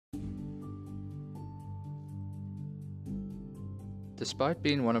Despite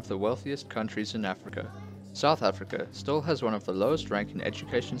being one of the wealthiest countries in Africa, South Africa still has one of the lowest ranking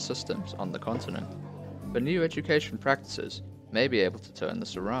education systems on the continent. But new education practices may be able to turn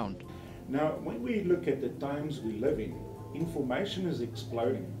this around. Now, when we look at the times we live in, information is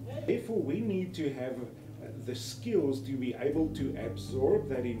exploding. Therefore, we need to have the skills to be able to absorb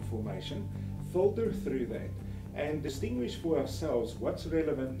that information, filter through that, and distinguish for ourselves what's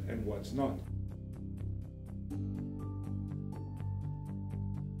relevant and what's not.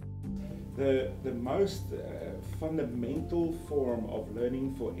 The most fundamental form of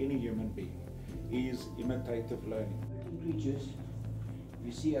learning for any human being is imitative learning. Creatures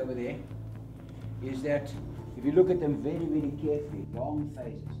you see over there is that if you look at them very, very carefully, long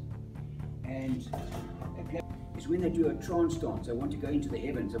phases, and it's when they do a trance dance. They want to go into the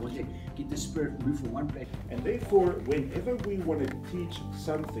heavens. They want to get the spirit move from one place. And therefore, whenever we want to teach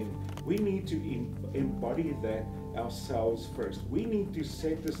something, we need to embody that ourselves first. We need to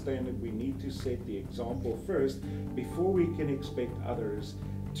set the standard. We need to set the example first before we can expect others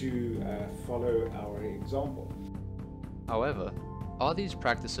to follow our example. However, are these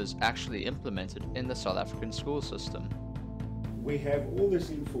practices actually implemented in the South African school system? We have all this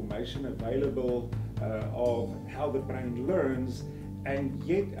information available of how the brain learns, and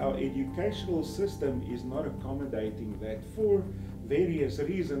yet our educational system is not accommodating that for various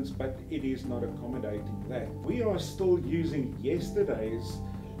reasons, but it is not accommodating that. We are still using yesterday's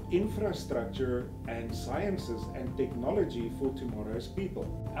infrastructure and sciences and technology for tomorrow's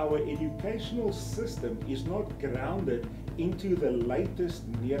people. Our educational system is not grounded into the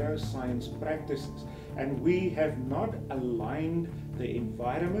latest neuroscience practices, and we have not aligned the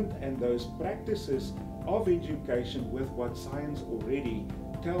environment and those practices of education with what science already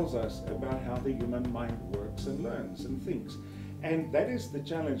tells us about how the human mind works and learns and thinks. And that is the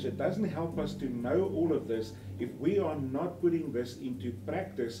challenge. It doesn't help us to know all of this if we are not putting this into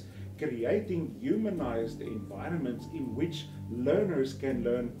practice, creating humanized environments in which learners can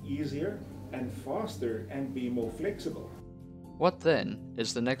learn easier and faster and be more flexible. What then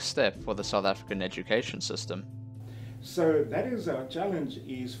is the next step for the South African education system? So that is our challenge,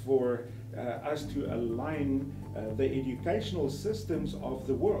 is for us to align the educational systems of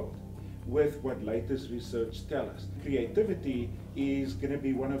the world with what latest research tells us. Creativity is going to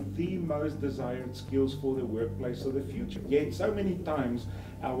be one of the most desired skills for the workplace of the future. Yet so many times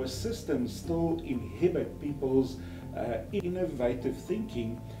our systems still inhibit people's innovative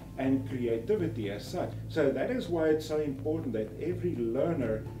thinking and creativity as such. So that is why it's so important that every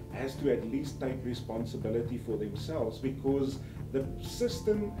learner has to at least take responsibility for themselves, because the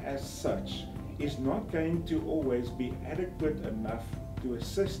system as such is not going to always be adequate enough to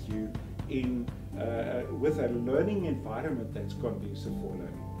assist you in with a learning environment that's conducive for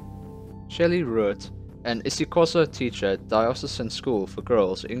learning. Shelley Rhodes, an isiXhosa teacher at Diocesan School for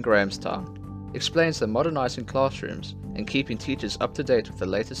Girls in Grahamstown, explains that modernizing classrooms and keeping teachers up to date with the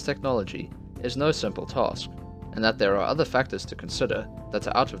latest technology is no simple task, and that there are other factors to consider that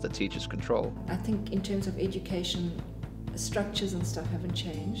are out of the teacher's control. I think in terms of education, structures and stuff haven't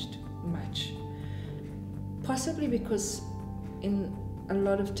changed much. Possibly because in a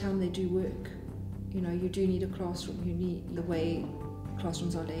lot of time they do work. You know, you do need a classroom, you need the way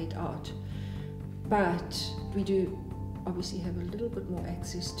classrooms are laid out. But we do obviously have a little bit more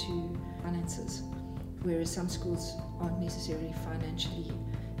access to finances, whereas some schools aren't necessarily financially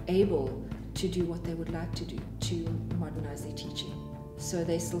able to do what they would like to do to modernize their teaching. So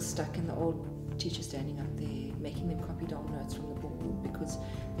they're still stuck in the old teacher standing up there, making them copy down notes from the board because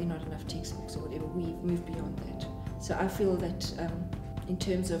there are not enough textbooks or whatever. We've moved beyond that. So I feel that in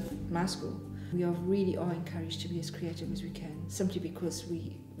terms of my school, we really are encouraged to be as creative as we can, simply because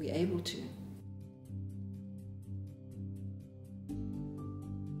we're able to.